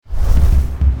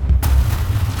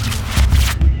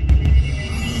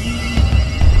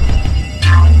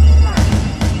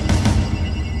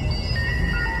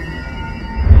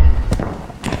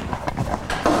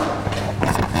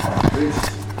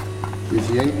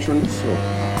entrance.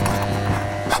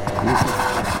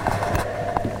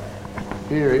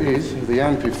 Here it is, the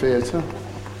amphitheatre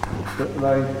that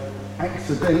they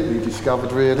accidentally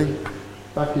discovered really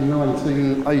back in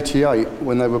 1988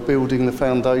 when they were building the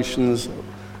foundations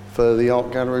for the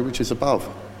art gallery which is above.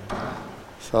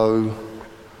 So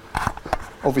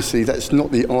obviously that's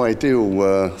not the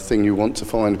ideal thing you want to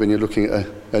find when you're looking at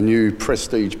a new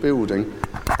prestige building.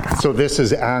 So this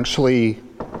is actually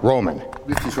Roman?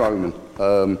 This is Roman.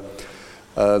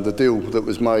 The deal that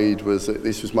was made was that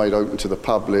this was made open to the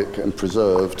public and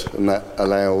preserved, and that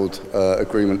allowed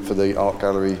agreement for the art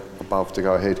gallery above to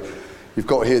go ahead. You've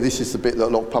got here, this is the bit that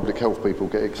a lot of public health people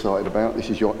get excited about. This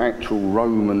is your actual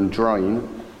Roman drain,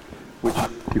 which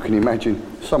you can imagine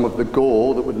some of the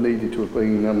gore that would needed to have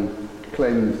been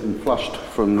cleansed and flushed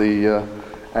from the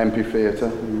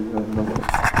amphitheatre.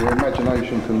 Your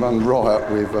imagination can run riot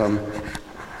with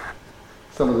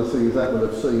some of the things that we'll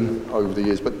have seen over the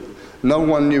years. But no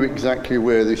one knew exactly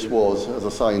where this was, as I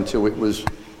say, until it was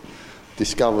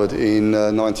discovered in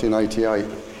 1988.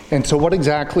 And so what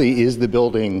exactly is the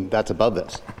building that's above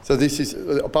this? So this is,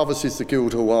 above us is the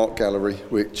Guildhall Art Gallery,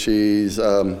 which is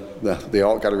the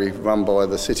art gallery run by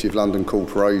the City of London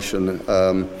Corporation.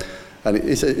 And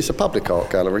it's a public art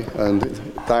gallery, and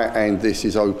that and this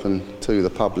is open to the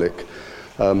public.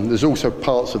 There's also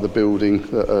parts of the building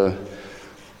that are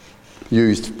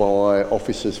used by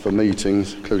officers for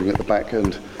meetings, including at the back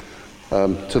end.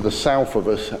 To the south of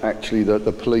us, actually,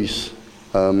 the police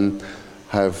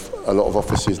have a lot of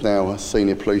offices now.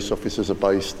 Senior police officers are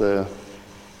based there.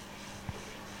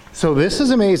 So this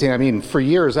is amazing. I mean, for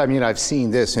years, I've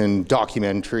seen this in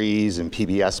documentaries and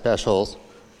PBS specials.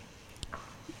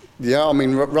 Yeah,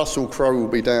 Russell Crowe will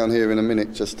be down here in a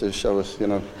minute just to show us,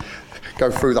 go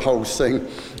through the whole thing.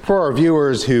 For our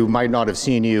viewers who might not have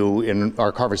seen you in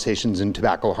our conversations in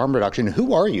tobacco harm reduction,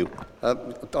 who are you?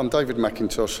 I'm David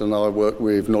McIntosh, and I work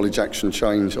with Knowledge Action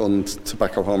Change on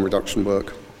tobacco harm reduction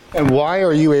work. And why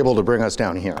are you able to bring us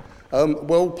down here?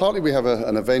 Well, partly we have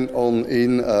an event on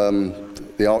in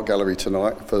the art gallery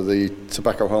tonight for the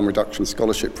Tobacco Harm Reduction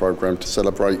Scholarship Programme to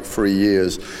celebrate 3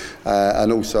 years,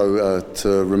 and also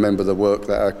to remember the work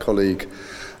that our colleague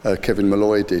Kevin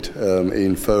Malloy did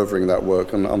in furthering that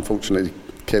work. And unfortunately,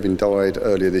 Kevin died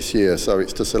earlier this year, so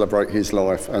it's to celebrate his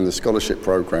life and the scholarship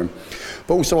programme.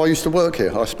 But also I used to work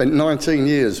here. I spent 19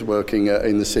 years working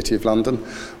in the City of London,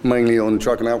 mainly on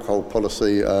drug and alcohol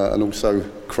policy and also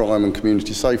crime and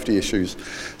community safety issues.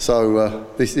 So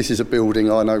this is a building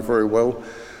I know very well,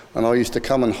 and I used to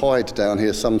come and hide down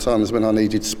here sometimes when I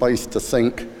needed space to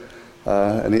think.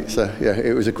 And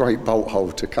it was a great bolt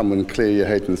hole to come and clear your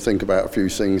head and think about a few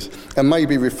things, and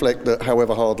maybe reflect that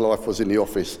however hard life was in the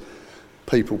office,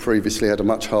 people previously had a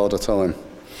much harder time.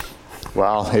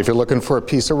 Well, if you're looking for a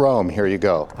piece of Rome, here you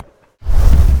go.